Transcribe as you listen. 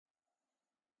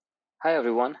Hi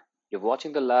everyone, you're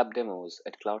watching the lab demos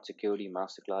at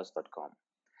cloudsecuritymasterclass.com.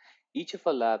 Each of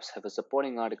our labs have a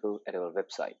supporting article at our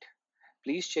website.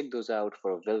 Please check those out for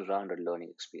a well-rounded learning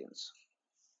experience.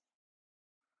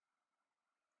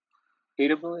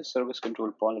 AWS Service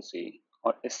Control Policy,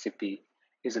 or SCP,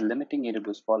 is a limiting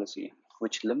AWS policy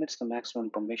which limits the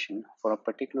maximum permission for a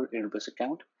particular AWS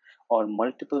account or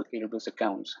multiple AWS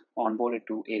accounts onboarded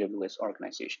to AWS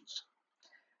organizations.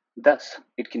 Thus,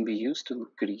 it can be used to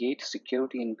create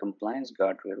security and compliance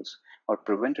guardrails or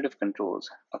preventative controls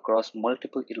across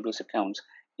multiple AWS accounts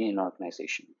in an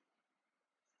organization.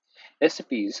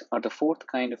 SCPs are the fourth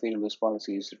kind of AWS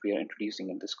policies that we are introducing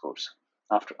in this course,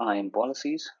 after IAM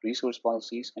policies, resource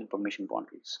policies, and permission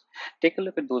boundaries. Take a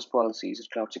look at those policies at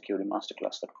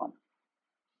cloudsecuritymasterclass.com.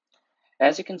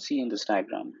 As you can see in this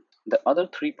diagram, the other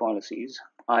three policies,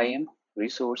 IAM,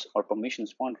 resource, or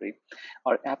permissions boundary,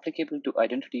 are applicable to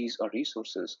identities or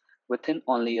resources within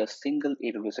only a single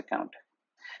AWS account.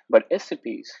 But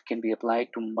SCPs can be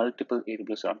applied to multiple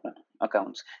AWS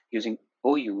accounts using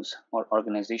OUs or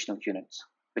organizational units,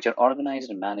 which are organized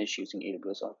and managed using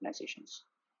AWS organizations.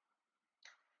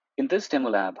 In this demo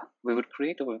lab, we would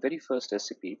create our very first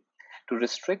SCP to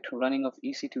restrict running of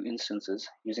EC2 instances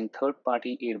using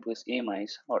third-party AWS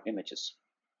AMIs or images,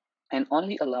 and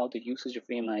only allow the usage of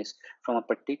AMIs from a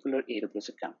particular AWS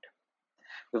account.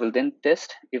 We will then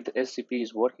test if the SCP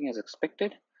is working as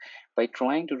expected by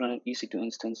trying to run an EC2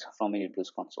 instance from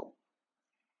AWS console.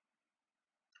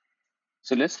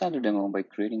 So let's start the demo by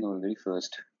creating our very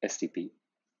first SCP.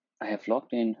 I have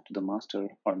logged in to the master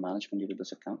or management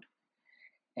AWS account,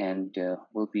 and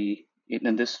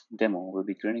in this demo, we'll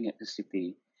be creating an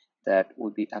SCP that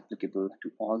will be applicable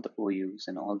to all the OUs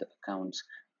and all the accounts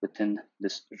within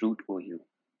this root OU.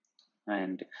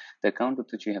 And the account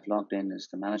with which you have logged in is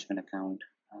the management account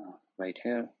right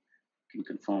here. You can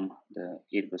confirm the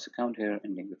AWS account here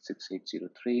ending with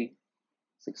 6803.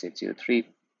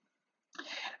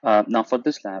 Now for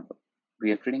this lab,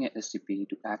 we are creating an SCP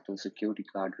to act as security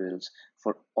guardrails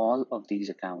for all of these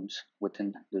accounts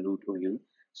within the root OU.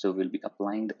 So we'll be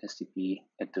applying the SCP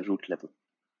at the root level.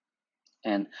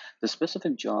 And the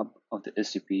specific job of the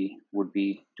SCP would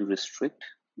be to restrict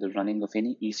the running of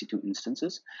any EC2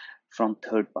 instances from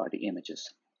third-party images.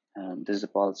 This is a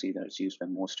policy that is used by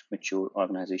most mature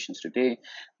organizations today,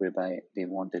 whereby they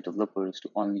want their developers to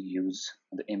only use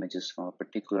the images from a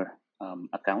particular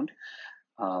account,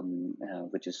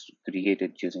 which is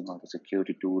created using all the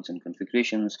security tools and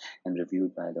configurations and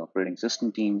reviewed by the operating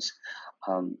system teams.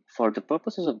 For the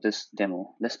purposes of this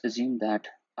demo, let's assume that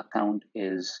account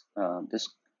is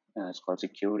it's called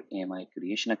secure AMI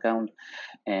creation account,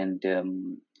 and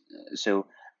so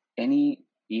any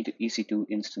EC2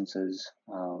 instances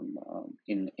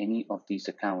in any of these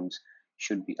accounts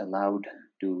should be allowed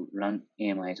to run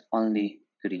AMIs only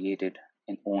created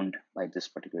and owned by this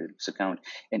particular account,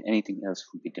 and anything else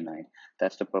would be denied.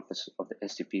 That's the purpose of the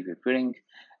SCP we're creating,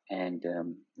 and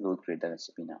we'll create that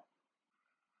SCP now.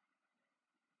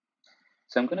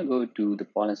 So I'm going to go to the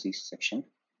policies section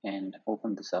and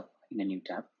open this up in a new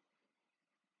tab.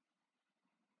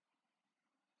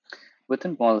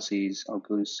 Within policies, I'll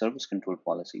go to service control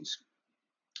policies.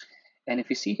 And if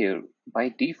you see here, by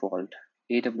default,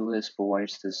 AWS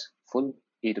provides this full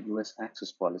AWS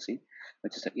access policy,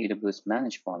 which is the AWS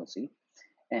managed policy.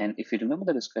 And if you remember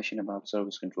the discussion about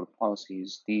service control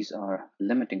policies, these are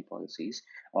limiting policies,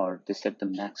 or they set the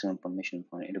maximum permission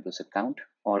for an AWS account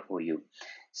or OU.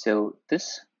 So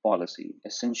this policy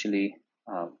essentially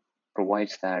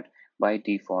provides that by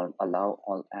default, allow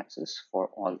all access for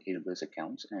all AWS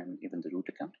accounts and even the root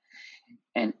account.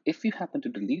 And if you happen to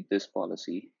delete this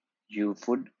policy, you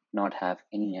would not have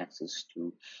any access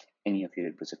to any of your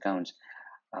AWS accounts,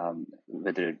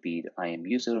 whether it be the IAM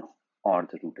user or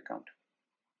the root account.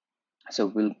 So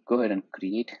we'll go ahead and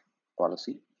create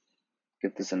policy,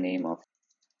 give this a name of.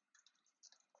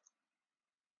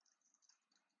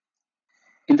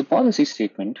 In the policy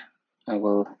statement, I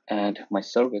will add my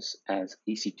service as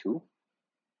EC2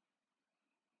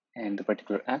 and the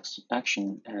particular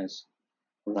action as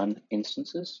run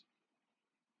instances.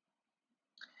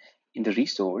 In the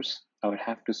resource, I would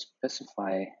have to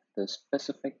specify the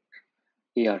specific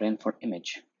ARN for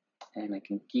image, and I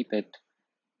can keep it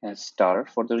as star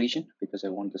for the region because I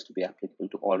want this to be applicable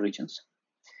to all regions,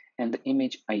 and the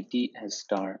image ID as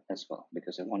star as well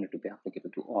because I want it to be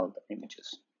applicable to all the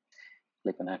images.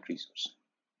 Click on add resource.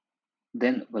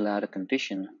 Then we'll add a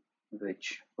condition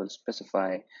which will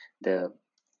specify the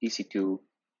EC2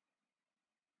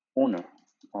 owner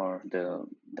or the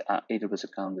AWS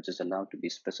account which is allowed to be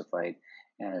specified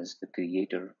as the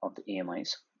creator of the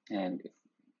AMIs. And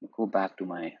if go back to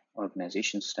my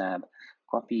Organizations tab,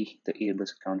 copy the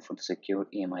AWS account for the secure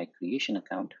AMI creation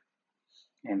account,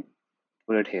 and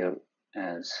put it here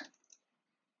as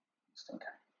this thing.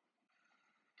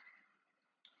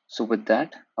 So with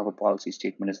that, our policy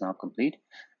statement is now complete.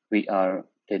 We are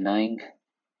denying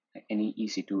any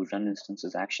EC2 run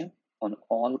instances action on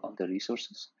all of the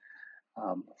resources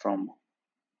from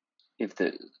if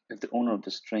the owner of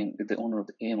the string, if the owner of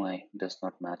the AMI does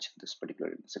not match this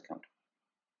particular account.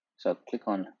 So I'll click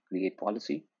on create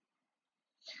policy.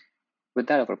 With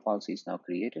that, our policy is now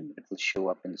created. It will show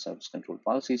up in the service control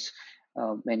policies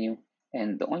menu.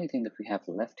 And the only thing that we have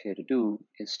left here to do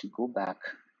is to go back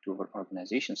to our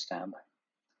organizations tab,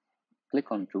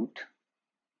 click on root,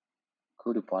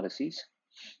 go to policies.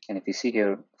 And if you see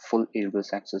here, full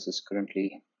AWS access is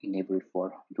currently enabled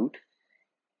for root.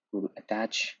 We'll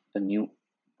attach the new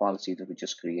policy that we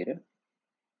just created.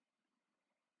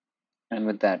 And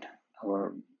with that,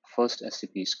 our first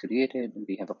SCP is created.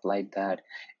 We have applied that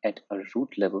at a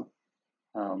root level.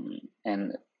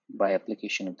 And by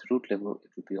application of the root level,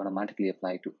 it will be automatically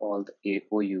applied to all the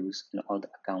OUs and all the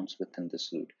accounts within this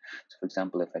root. So for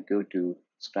example, if I go to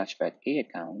Scratchpad A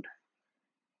account,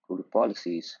 go to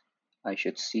policies, I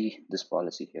should see this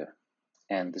policy here.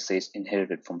 And this says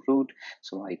inherited from root,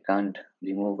 so I can't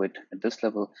remove it at this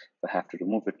level. If I have to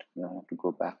remove it, I have to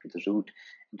go back to the root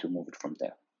and remove it from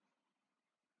there.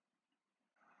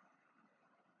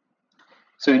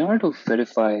 So in order to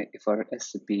verify if our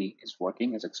SCP is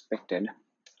working as expected,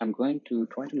 I'm going to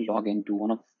try to log into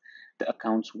one of the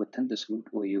accounts within this root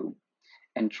OU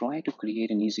and try to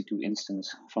create an EC2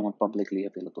 instance from a publicly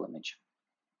available image.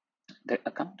 The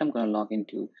account I'm going to log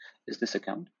into is this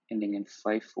account ending in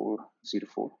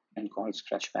 5404 and called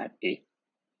Scratchpad A.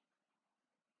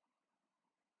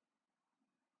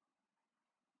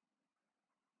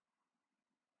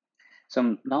 So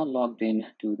I'm now logged in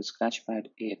to the Scratchpad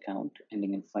A account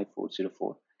ending in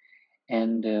 5404,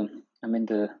 and I'm in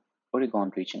the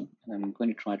Oregon region, and I'm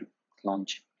going to try to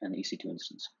launch an EC2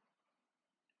 instance.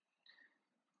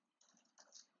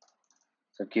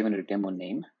 So I've given it a demo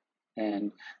name,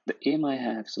 and the AMI I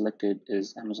have selected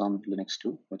is Amazon Linux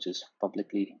 2, which is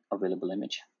publicly available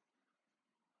image.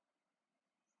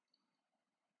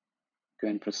 Go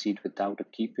and proceed without a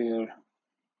key pair.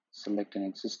 Select an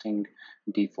existing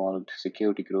default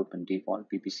security group and default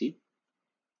VPC,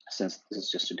 since this is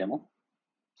just a demo.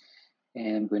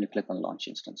 And I'm going to click on launch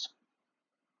instance.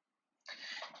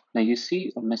 Now you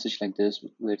see a message like this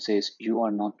where it says you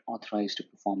are not authorized to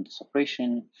perform this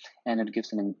operation, and it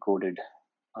gives an encoded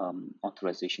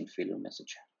authorization failure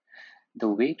message. The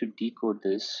way to decode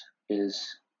this is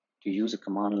to use a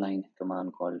command line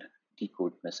command called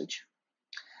decode message.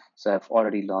 So I've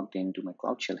already logged into my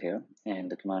Cloud Shell here, and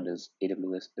the command is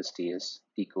AWS STS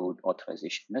decode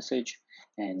authorization message,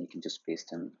 and you can just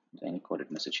paste in the encoded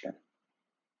message here.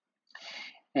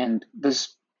 And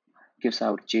this gives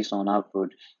out JSON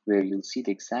output where you'll see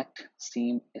the exact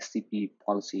same SCP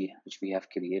policy which we have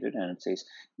created, and it says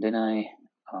deny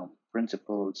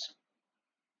principals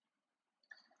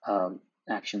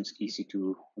actions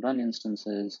EC2 run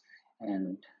instances,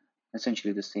 and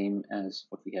essentially the same as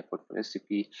what we have put for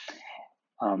SCP.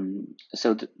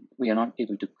 So we are not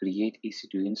able to create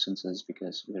EC2 instances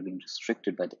because we are being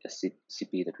restricted by the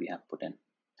SCP that we have put in.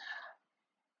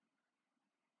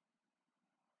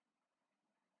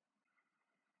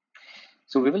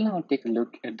 So we will now take a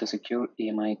look at the secure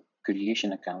AMI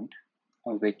creation account,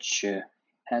 which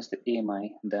has the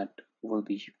AMI that we'll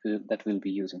be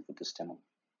using for this demo.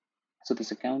 So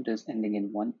this account is ending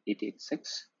in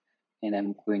 1886, and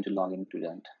I'm going to log into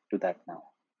that now.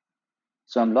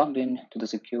 So I'm logged in to the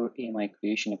secure AMI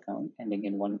creation account ending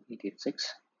in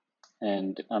 1886,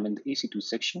 and I'm in the EC2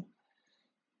 section.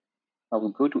 I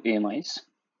will go to AMIs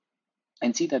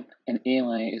and see that an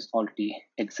AMI is already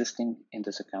existing in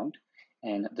this account,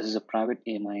 and this is a private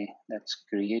AMI that's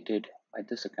created by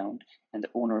this account, and the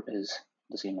owner is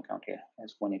the same account here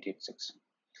as 1886.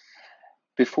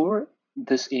 Before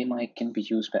this AMI can be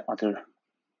used by other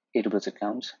AWS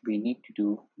accounts, we need to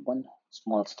do one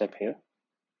small step here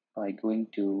by going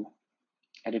to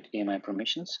edit AMI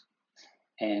permissions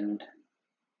and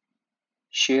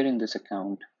sharing this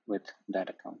account with that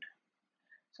account.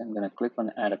 So I'm going to click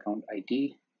on add account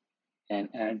ID and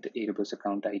add the AWS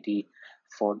account ID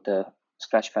for the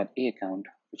Scratchpad A account,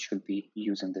 which will be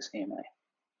using this AMI.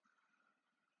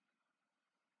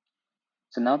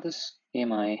 So now this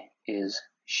AMI is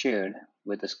shared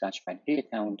with the Scratchpad A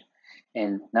account,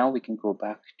 and now we can go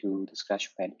back to the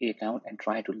Scratchpad A account and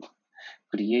try to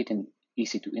create an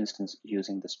EC2 instance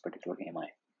using this particular AMI.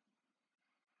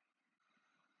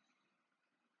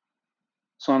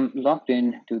 So I'm logged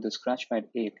in to the Scratchpad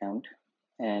A account,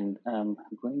 and I'm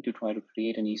going to try to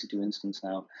create an EC2 instance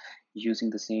now using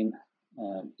the same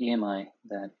AMI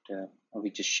that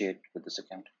we just shared with this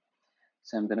account.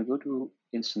 So I'm going to go to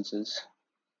Instances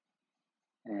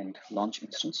and Launch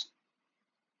Instance.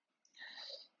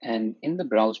 And in the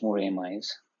Browse More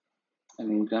AMIs,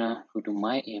 I'm going to go to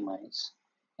My AMIs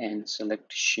and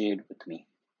select Shared with Me.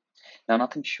 Now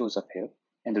nothing shows up here.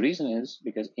 And the reason is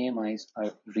because AMIs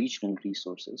are regional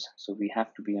resources. So we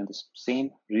have to be on the same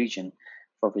region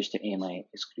for which the AMI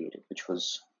is created, which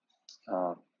was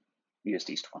US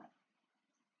East 1.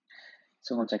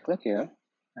 So once I click here,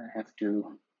 I have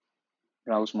to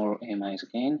browse more AMIs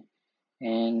again.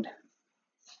 And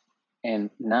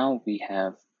now we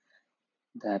have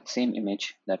that same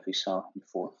image that we saw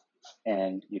before.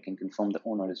 And you can confirm the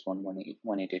owner is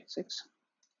 118.1.8.86.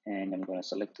 And I'm going to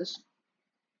select this.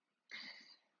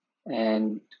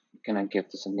 And I'm going to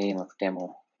give this a name of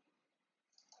demo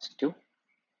 2.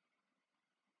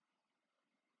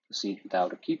 Proceed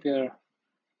without a key pair.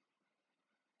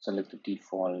 Select the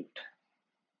default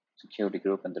security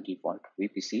group and the default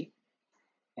VPC,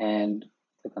 and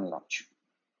click on launch.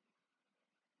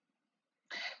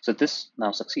 So this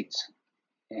now succeeds,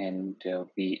 and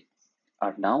we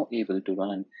are now able to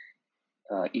run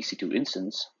an EC2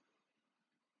 instance.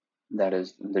 That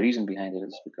is, the reason behind it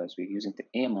is because we're using the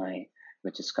AMI,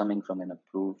 which is coming from an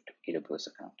approved AWS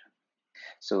account.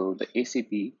 So the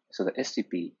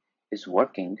SCP is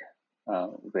working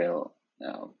well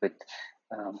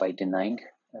by denying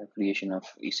creation of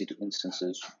EC2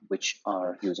 instances which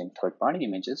are using third-party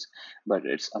images, but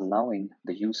it's allowing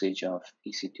the usage of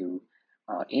EC2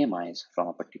 AMIs from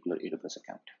a particular AWS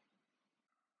account.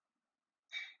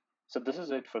 So this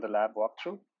is it for the lab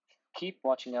walkthrough. Keep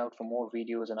watching out for more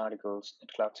videos and articles at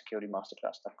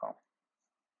cloudsecuritymasterclass.com.